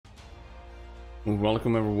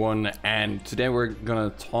Welcome everyone, and today we're gonna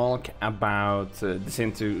talk about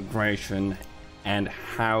disintegration and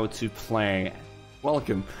how to play.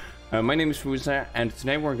 Welcome. My name is Fusa, and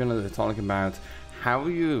today we're gonna talk about how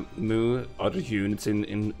you move other units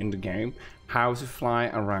in the game, how to fly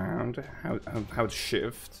around, how to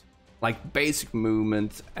shift, like basic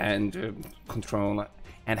movement and control,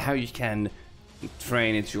 and how you can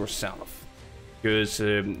train it yourself. Because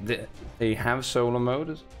they have solo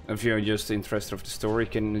mode. If you're just interested of the story,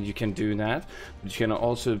 you can do that. But you can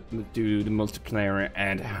also do the multiplayer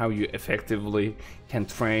and how you effectively can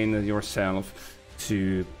train yourself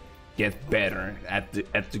to get better at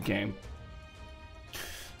the game.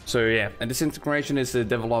 So yeah, and Disintegration is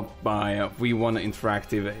developed by V1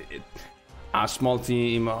 Interactive, a small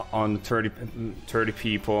team on 30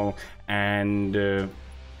 people, and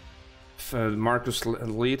Marcus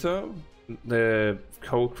Leto, the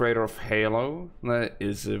co-creator of Halo,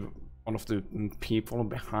 is one of the people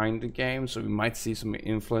behind the game, so we might see some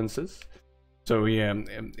influences. So yeah,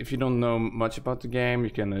 if you don't know much about the game,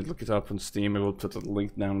 you can look it up on Steam. I will put a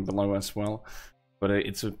link down below as well. But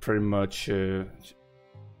it's pretty much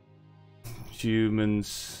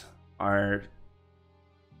humans are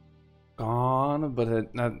gone, but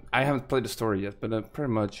I haven't played the story yet. But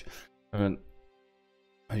pretty much,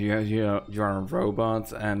 you are a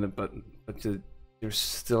robot, and but there's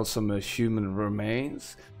still some human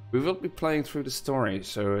remains. We will be playing through the story,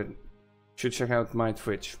 so you should check out my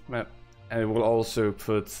Twitch. I will also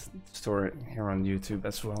put the story here on YouTube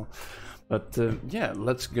as well. But yeah,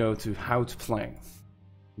 let's go to how to play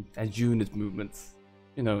and unit movements.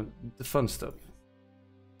 You know, the fun stuff.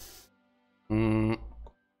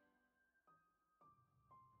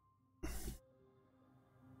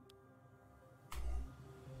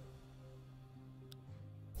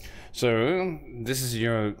 So this is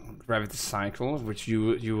your gravity cycle, which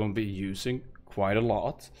you will be using quite a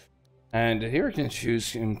lot. And here you can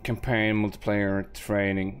choose in campaign, multiplayer,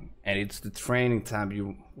 training, and it's the training tab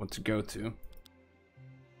you want to go to.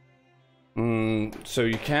 So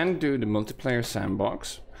you can do the multiplayer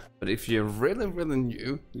sandbox, but if you're really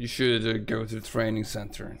new, you should go to the training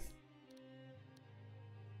center.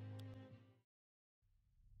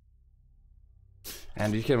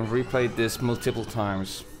 And you can replay this multiple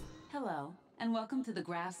times. Hello, and welcome to the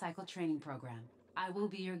Graph Cycle Training Program. I will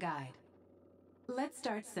be your guide. Let's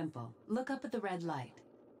start simple. Look up at the red light.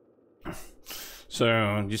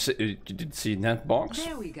 So you did see that box?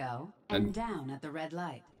 There we go. And down at the red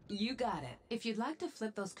light. You got it. If you'd like to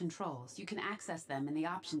flip those controls, you can access them in the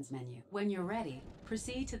options menu. When you're ready,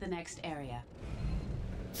 proceed to the next area.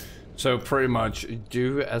 So pretty much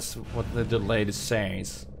do as what the lady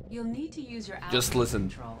says. You'll need to use your just listen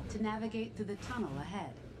control to navigate through the tunnel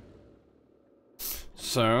ahead.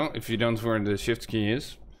 So if you don't know where the shift key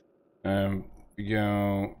is, we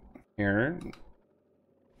go here,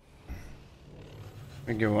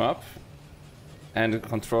 we go up, and the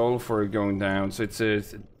control for going down. So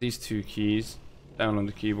it's these two keys down on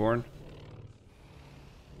the keyboard.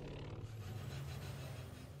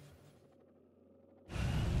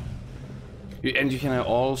 And you can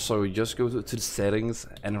also just go to the settings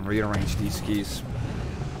and rearrange these keys.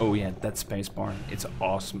 Oh yeah, that spacebar, it's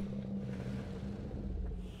awesome.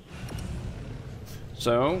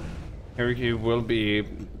 So here you will be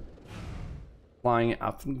flying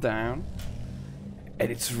up and down, and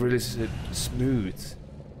it's really smooth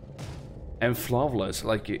and flawless.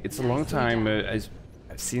 Like, it's a long time I've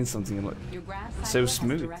seen something like so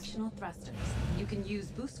smooth. Directional thrusters. You can use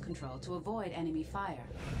boost control to avoid enemy fire.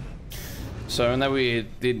 So now we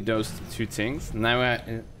did those two things. Now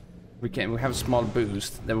we have a small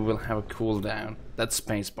boost. Then we will have a cooldown. That's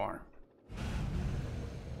spacebar.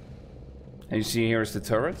 And you see here is the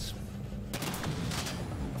turrets.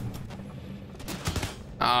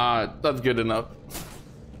 Not good enough.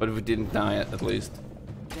 But we didn't die at least.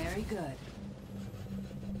 Very good.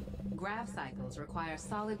 Grav cycles require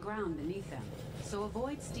solid ground beneath them, so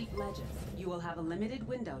avoid steep ledges. You will have a limited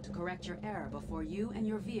window to correct your error before you and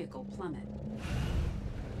your vehicle plummet.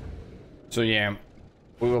 So yeah,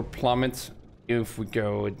 we will plummet if we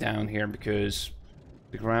go down here, because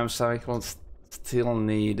the grav cycles still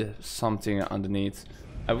need something underneath.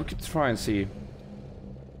 We could try and see.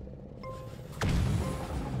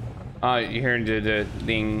 You hear the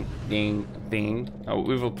ding, ding, ding. Oh,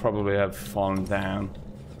 we will probably have fallen down.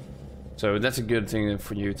 So that's a good thing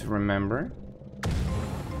for you to remember.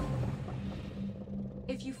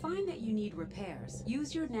 If you find that you need repairs,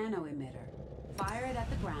 use your nano emitter. Fire it at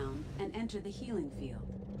the ground and enter the healing field.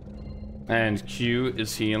 And Q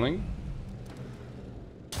is healing.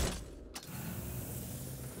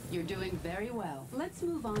 You're doing very well. Let's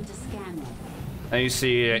move on to scan mode. And you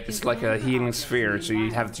see, it's like a healing sphere, so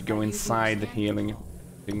you have to go inside the healing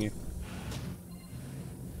thingy.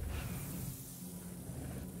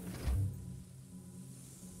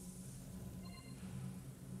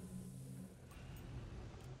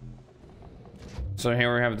 So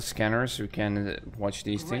here we have the scanners, so we can watch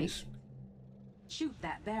these things. Shoot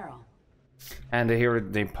that barrel. And here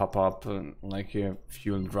they pop up like a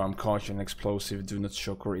fuel drum, caution, explosive, do not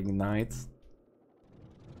shock or ignite.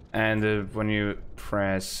 And when you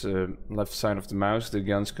press left side of the mouse, the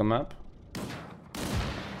guns come up.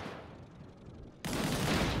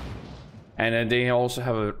 And they also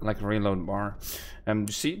have a like reload bar. You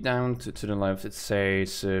see down to the left, it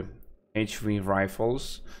says HV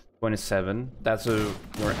rifles 27. That's your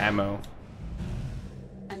ammo.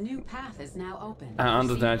 A new path is now open.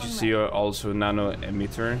 Under that, you see also nano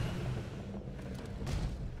emitter.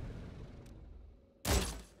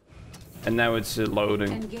 And now it's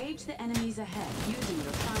loading. Engage the enemies ahead using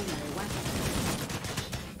your primary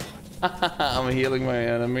weapon. I'm healing my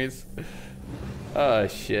enemies. Oh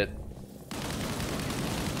shit.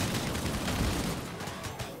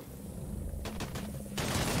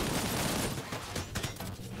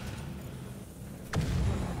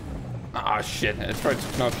 Ah shit, I tried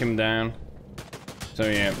to knock him down. So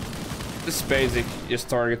yeah, this is basic, just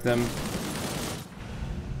target them.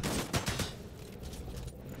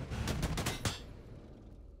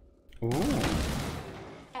 Ooh.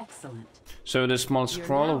 Excellent. So the small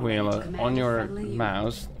scroller wheel on your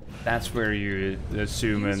mouse, that's where you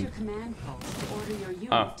zoom in. Use your command pulse to order your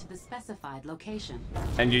unit to the specified location.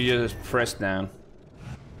 And you just press down.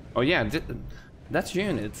 Oh yeah, that's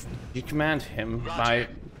unit. You command him by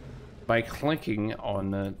clicking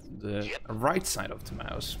on the right side of the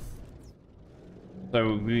mouse.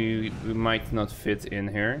 So we might not fit in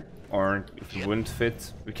here, or if it wouldn't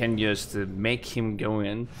fit, we can just make him go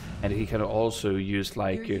in, and he can also use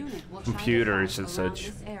like computers and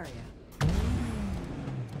such.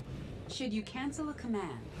 Should you cancel a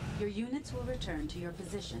command, your units will return to your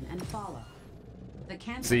position and follow.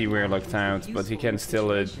 See, we're locked out, but he can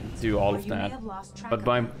still do all of that. But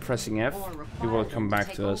by pressing F, he will come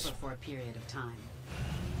back to us.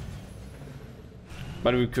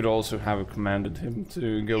 But we could also have commanded him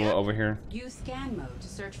to go over here. Use scan mode to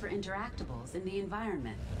search for interactables in the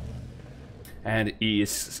environment. And E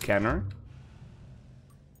is scanner.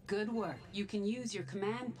 Good work. You can use your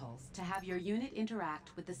command pulse to have your unit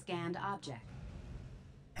interact with the scanned object.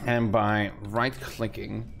 And by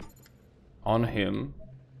right-clicking on him,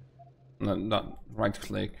 not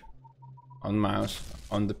right-click, on mouse,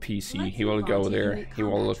 on the PC, he will go there, he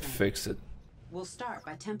will fix it. We'll start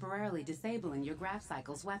by temporarily disabling your graph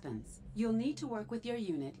cycle's weapons. You'll need to work with your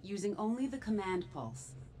unit using only the command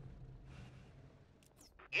pulse.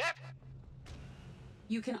 Yep.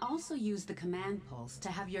 You can also use the command pulse to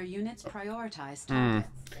have your units prioritize targets.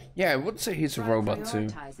 Yeah, I would say he's a robot too.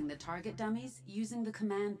 Prioritizing the target dummies using the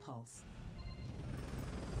command pulse.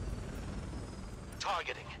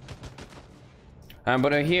 Targeting.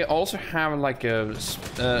 But he also have like a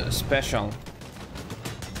special.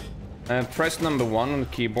 Press number 1 on the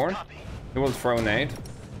keyboard. He will throw an nade.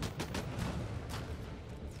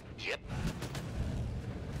 Yep.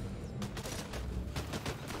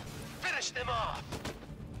 Finish them off.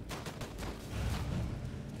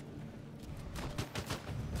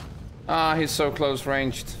 Ah, he's so close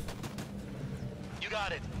ranged. You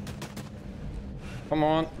got it. Come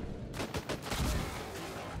on.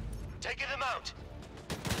 Taking them out.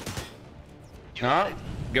 You Ah, got it.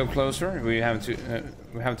 go closer. We have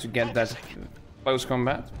to get that close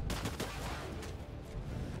combat.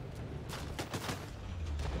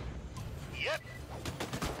 Yep.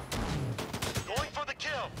 Going for the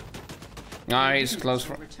kill. Ah, he's close.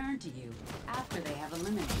 Return to you after they have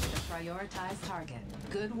eliminated a prioritized target.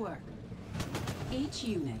 Good work. Each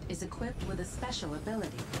unit is equipped with a special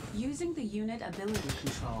ability. Using the unit ability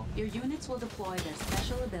control, your units will deploy their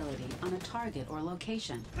special ability on a target or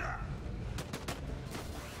location.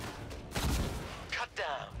 Cut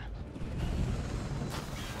down.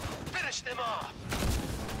 Finish them off.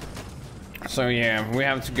 So yeah, we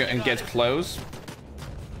have to go and get close.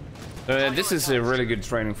 This is a really good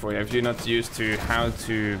training for you if you're not used to how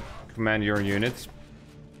to command your units.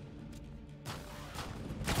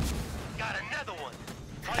 Got another one.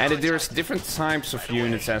 And there's different types of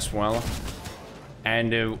units as well,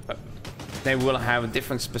 and they will have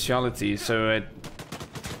different specialities. So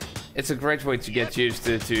it's a great way to get used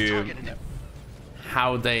to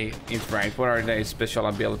how they interact. What are their special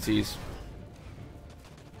abilities?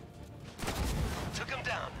 Took him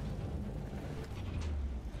down.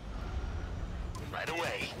 Right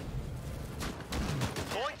away.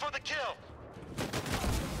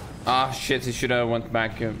 Ah, shit, he should have went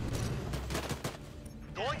back. Going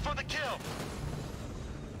for the kill.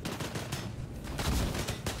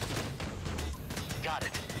 Got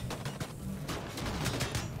it.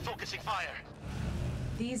 Focusing fire.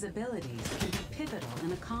 These abilities can be pivotal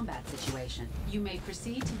in a combat situation. You may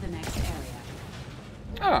proceed to the next area.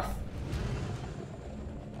 Ah.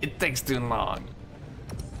 It takes too long.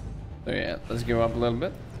 So yeah, let's go up a little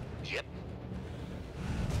bit. Yep.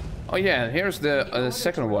 Oh yeah, here's the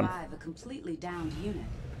second one. To revive a completely downed unit,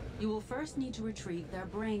 you will first need to retrieve their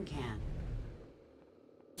brain can.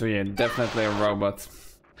 So yeah, definitely a robot.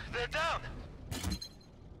 They're down.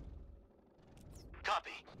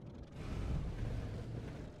 Copy.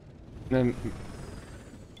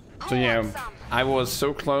 So yeah, I was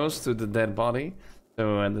so close to the dead body,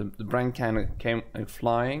 so the brain can came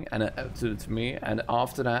flying and to me, and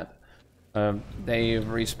after that, they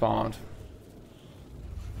respawned.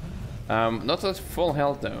 Not at full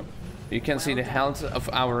health though. You can see the health of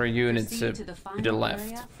our units Proceed to the the final left.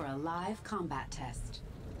 area for a live combat test.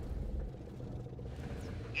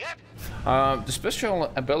 Yep. The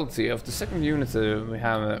special ability of the second unit we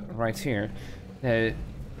have right here,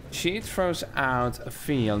 she throws out a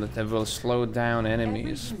field that will slow down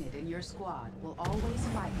enemies. Every unit in your squad will always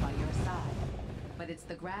fight by your side, but it's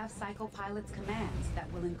the Grav Cycle pilot's commands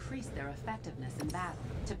that will increase their effectiveness in battle.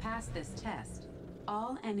 To pass this test,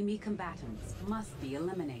 all enemy combatants must be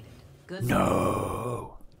eliminated. Good luck.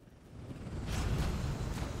 No.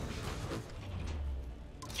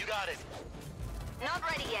 You got it. Not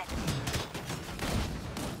ready yet.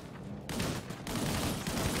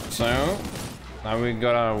 So now we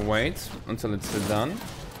gotta wait until it's done.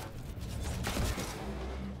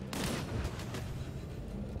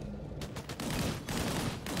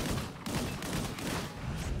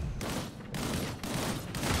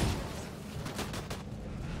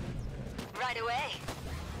 Right away.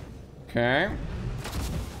 Okay.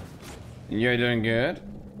 You're doing good.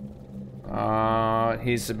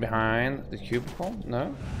 He's behind the cubicle.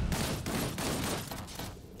 No.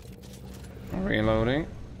 Reloading.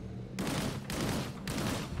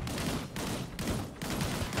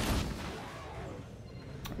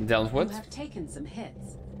 Dealt with. You have taken some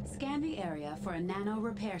hits. Scan the area for a nano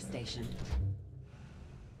repair station.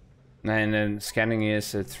 And then scanning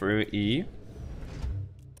is through E.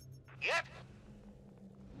 Yep.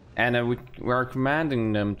 And we are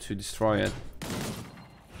commanding them to destroy it.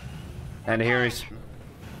 And here is...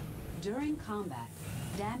 During combat,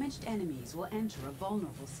 damaged enemies will enter a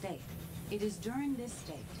vulnerable state. It is during this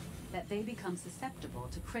state that they become susceptible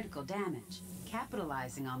to critical damage.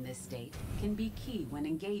 Capitalizing on this state can be key when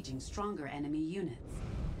engaging stronger enemy units.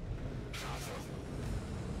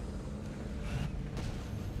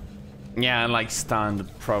 Yeah, like stunned,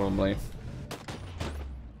 probably.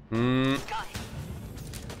 Hmm. Got it.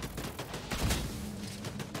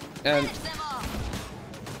 And Finish them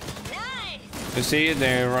off. Nice. you see,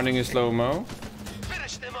 they're running in slow-mo.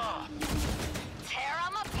 Finish them off. Tear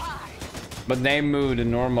them apart. But they moved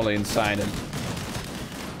normally inside it.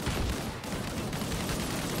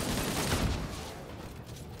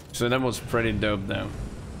 So that was pretty dope though.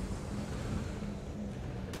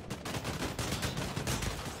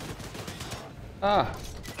 Ah,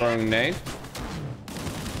 throwing nade.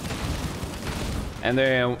 And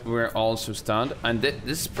they were also stunned. And this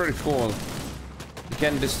is pretty cool. You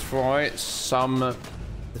can destroy some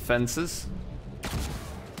defenses.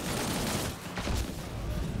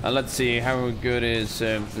 Let's see how good is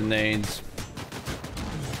the nades.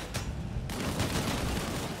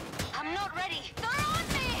 I'm not ready. They're on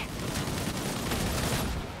me.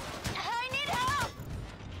 I need help.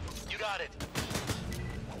 You got it.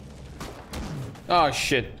 Oh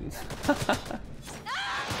shit.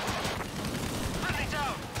 Friendly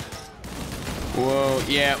down. Whoa,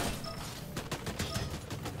 yeah.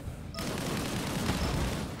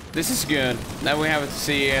 This is good. Now we have to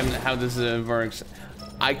see how this works.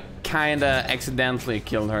 I kinda accidentally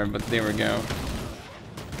killed her, but there we go.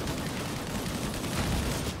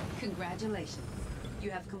 Congratulations.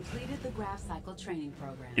 You have completed the Grav Cycle training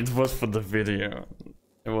program. It was for the video.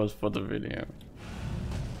 It was for the video.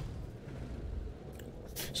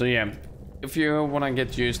 So yeah, if you want to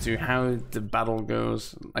get used to how the battle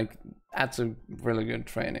goes, like that's a really good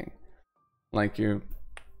training. Like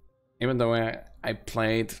even though I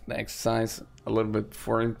played the exercise a little bit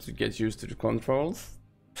before to get used to the controls,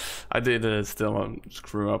 I did still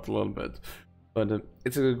screw up a little bit. But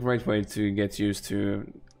it's a great way to get used to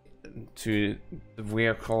the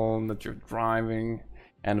vehicle that you're driving.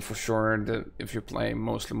 And for sure, if you play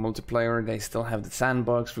mostly multiplayer, they still have the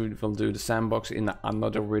sandbox. We will do the sandbox in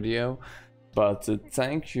another video. But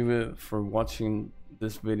thank you for watching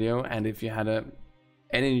this video, and if you had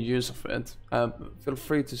any use of it, feel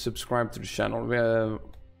free to subscribe to the channel.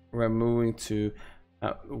 We're moving to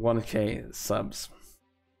 1k subs,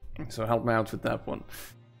 so help me out with that one,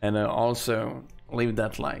 and also leave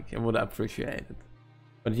that like. I would appreciate it.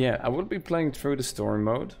 But yeah, I will be playing through the story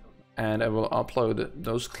mode, and I will upload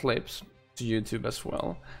those clips to YouTube as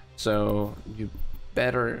well, so you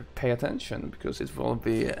better pay attention, because it will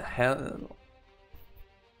be a hell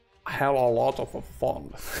a lot of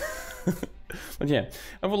fun. But yeah,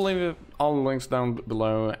 I will leave all the links down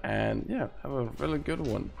below, and yeah, have a really good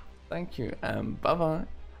one. Thank you, and bye bye.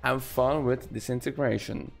 Have fun with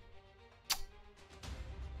Disintegration.